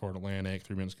 minutes against Florida Atlantic,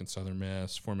 3 minutes against Southern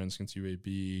Miss, 4 minutes against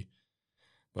UAB.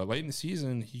 But late in the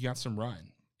season, he got some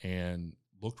run and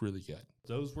looked really good.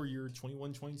 Those were your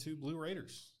 21-22 Blue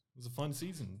Raiders. It was a fun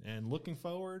season. And looking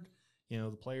forward,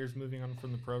 the players moving on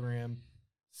from the program,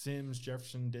 Sims,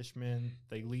 Jefferson, Dishman,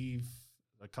 they leave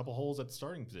a couple holes at the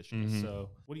starting position. Mm-hmm.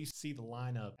 So what do you see the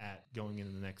lineup at going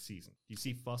into the next season? Do you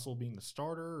see Fussell being the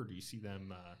starter, or do you see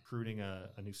them recruiting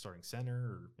a new starting center,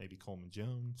 or maybe Coleman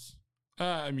Jones?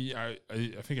 I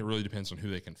think it really depends on who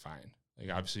they can find.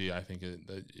 Obviously, I think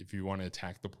that if you want to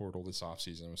attack the portal this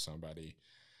offseason with somebody,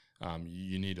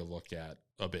 you need to look at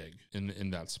a big in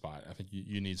that spot. I think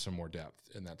you need some more depth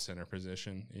in that center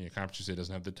position. Conference USA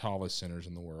doesn't have the tallest centers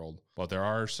in the world, but there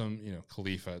are some,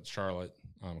 Khalifa at Charlotte,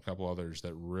 a couple others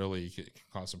that really can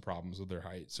cause some problems with their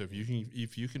height. So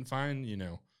if you can find,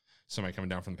 somebody coming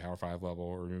down from the Power 5 level,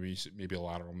 or maybe a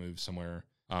lateral move somewhere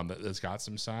that's got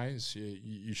some size,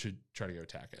 you should try to go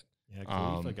attack it. Yeah,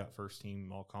 Khalifa got first team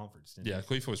all conference.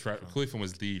 Khalifa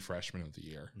was the freshman of the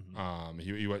year. Mm-hmm.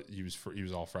 He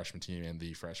was all freshman team and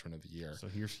the freshman of the year. So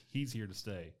he's here to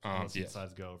stay. Unless he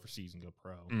decides to go overseas and go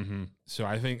pro. Mm-hmm. So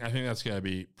I think that's going to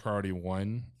be priority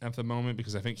 1 at the moment,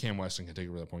 because I think Cam Weston can take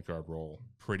over the point guard role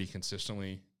pretty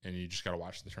consistently. and you just got to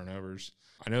watch the turnovers.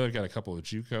 I know they've got a couple of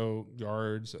JUCO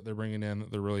guards that they're bringing in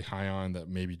that they're really high on that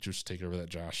maybe just take over that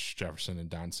Josh Jefferson and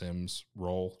Don Sims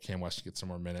role. Cam West gets some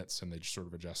more minutes, and they just sort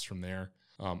of adjust from there.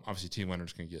 Obviously, T.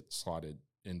 Leonard's going to get slotted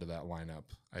into that lineup,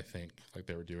 I think, like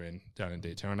they were doing down in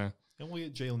Daytona. And we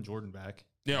get Jalen Jordan back.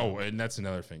 Yeah, oh, and that's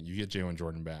another thing. You get Jalen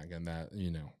Jordan back, and that,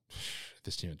 you know,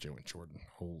 this team with Jalen Jordan,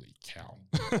 holy cow.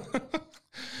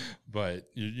 But,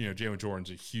 you know, Jalen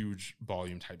Jordan's a huge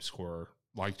volume type scorer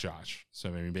like Josh. So,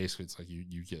 I mean, basically, it's like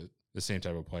you get the same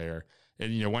type of player.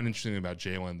 And, you know, one interesting thing about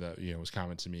Jalen that, you know, was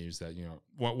commented to me is that, you know,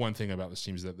 one thing about this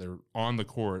team is that they're on the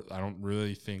court. I don't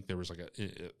really think there was like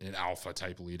an alpha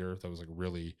type leader that was like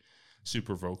really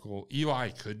super vocal. Eli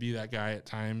could be that guy at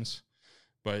times,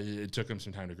 but it took him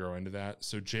some time to grow into that.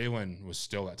 So Jalen was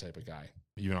still that type of guy,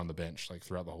 even on the bench, like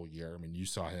throughout the whole year. I mean, you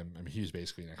saw him. I mean, he was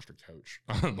basically an extra coach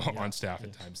on staff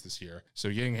at times this year. So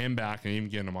getting him back and even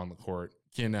getting him on the court,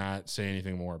 cannot say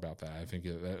anything more about that. I think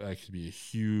that could be a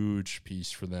huge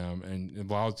piece for them, and it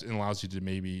allows you to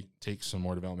maybe take some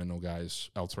more developmental guys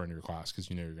elsewhere in your class because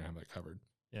you know you're going to have that covered.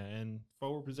 Yeah, and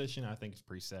forward position, I think it's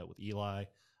pretty set with Eli,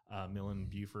 Millen,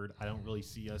 Buford. I don't really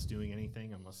see us doing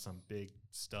anything unless some big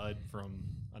stud from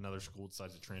another school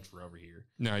decides to transfer over here.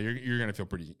 No, you're going to feel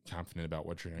pretty confident about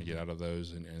what you're going to get out of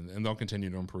those, and they'll continue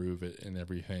to improve it and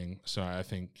everything. So I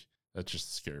think that's just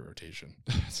a scary rotation.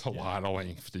 It's a lot of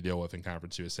length to deal with in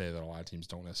Conference USA that a lot of teams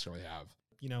don't necessarily have.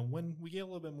 You know, when we get a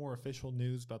little bit more official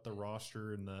news about the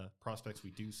roster and the prospects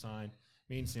we do sign,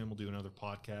 me and Sam will do another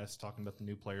podcast talking about the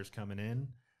new players coming in.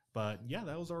 But yeah,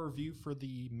 that was our review for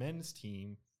the men's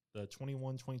team, the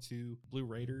 21-22 Blue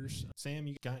Raiders. Sam,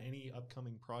 you got any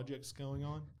upcoming projects going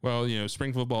on? Well, you know,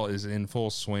 spring football is in full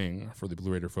swing for the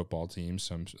Blue Raider football team.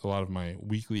 So a lot of my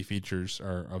weekly features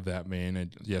are of that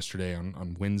vein. Yesterday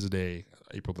on Wednesday,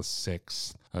 April the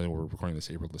 6th, we're recording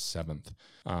this April the 7th,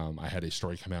 I had a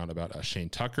story come out about Shane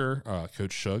Tucker,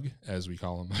 Coach Shug, as we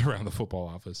call him around the football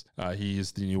office. He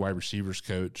is the new wide receivers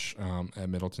coach at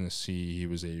Middle Tennessee. He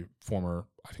was a former,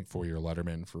 I think, 4-year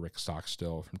letterman for Rick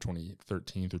Stockstill from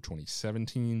 2013 through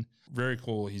 2017. Very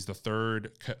cool. He's the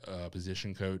third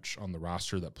position coach on the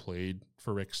roster that played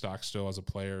for Rick Stockstill as a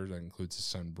player. That includes his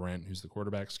son Brent, who's the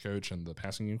quarterback's coach and the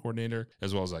passing game coordinator,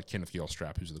 as well as Kenneth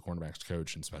Gilstrap, who's the cornerback's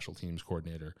coach and special teams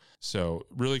coordinator. So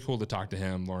really cool to talk to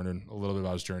him, learning a little bit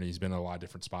about his journey. He's been in a lot of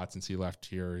different spots since he left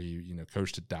here. He, you know,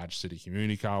 coached at Dodge City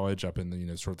Community College up in the, you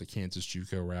know, sort of the Kansas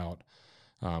JUCO route.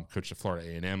 Coached at Florida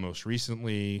A&M most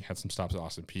recently, had some stops at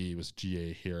Austin Peay, was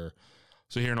GA here.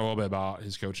 So hearing a little bit about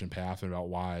his coaching path and about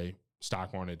why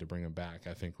Stock wanted to bring him back,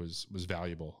 I think was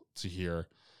valuable to hear.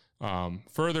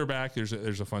 Further back, there's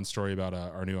a fun story about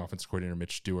our new offensive coordinator,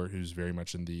 Mitch Stewart, who's very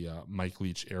much in the Mike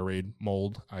Leach air raid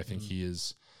mold. I think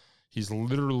he's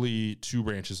literally 2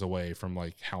 branches away from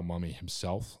like Hal Mummy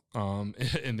himself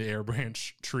in the air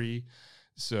branch tree.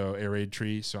 So air raid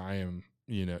tree. So I am,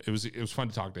 you know, it was fun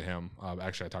to talk to him.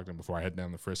 Actually, I talked to him before I headed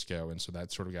down to Frisco, and so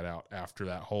that sort of got out after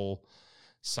that whole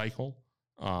cycle.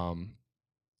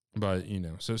 But you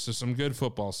know, so some good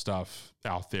football stuff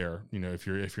out there. You know, if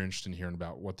you're interested in hearing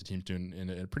about what the team's doing in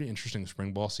a pretty interesting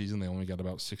spring ball season, they only got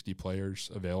about 60 players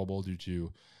available due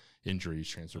to injuries,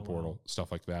 transfer portal,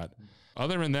 stuff like that.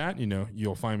 Other than that, you know,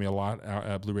 you'll find me a lot out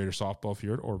at Blue Raider softball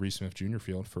field or Reese Smith Jr.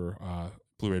 Field for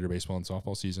Blue Raider baseball and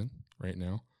softball season right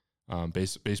now.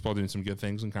 Baseball doing some good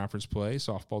things in conference play,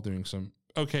 softball doing some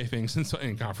okay things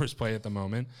in conference play at the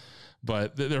moment,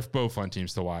 but they're both fun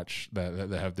teams to watch that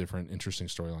have different interesting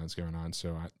storylines going on.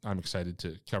 So I'm excited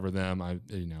to cover them.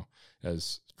 You know,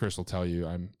 as Chris will tell you,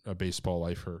 I'm a baseball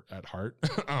lifer at heart.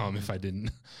 If I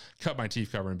didn't cut my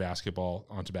teeth covering basketball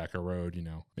on Tobacco Road, you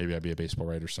know, maybe I'd be a baseball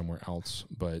writer somewhere else.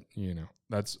 But you know,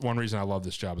 that's one reason I love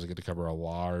this job is I get to cover a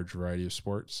large variety of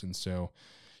sports, and so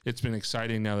it's been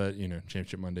exciting now that, you know,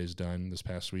 Championship Monday's done this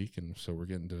past week, and so I'm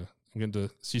getting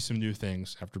to see some new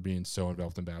things after being so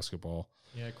involved in basketball.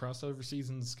 Yeah, crossover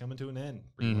season's coming to an end,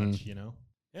 pretty much, you know.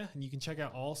 Yeah, and you can check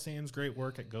out all Sam's great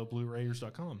work at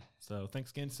goblueraiders.com. So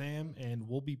thanks again, Sam, and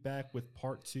we'll be back with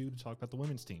part 2 to talk about the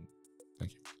women's team.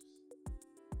 Thank you.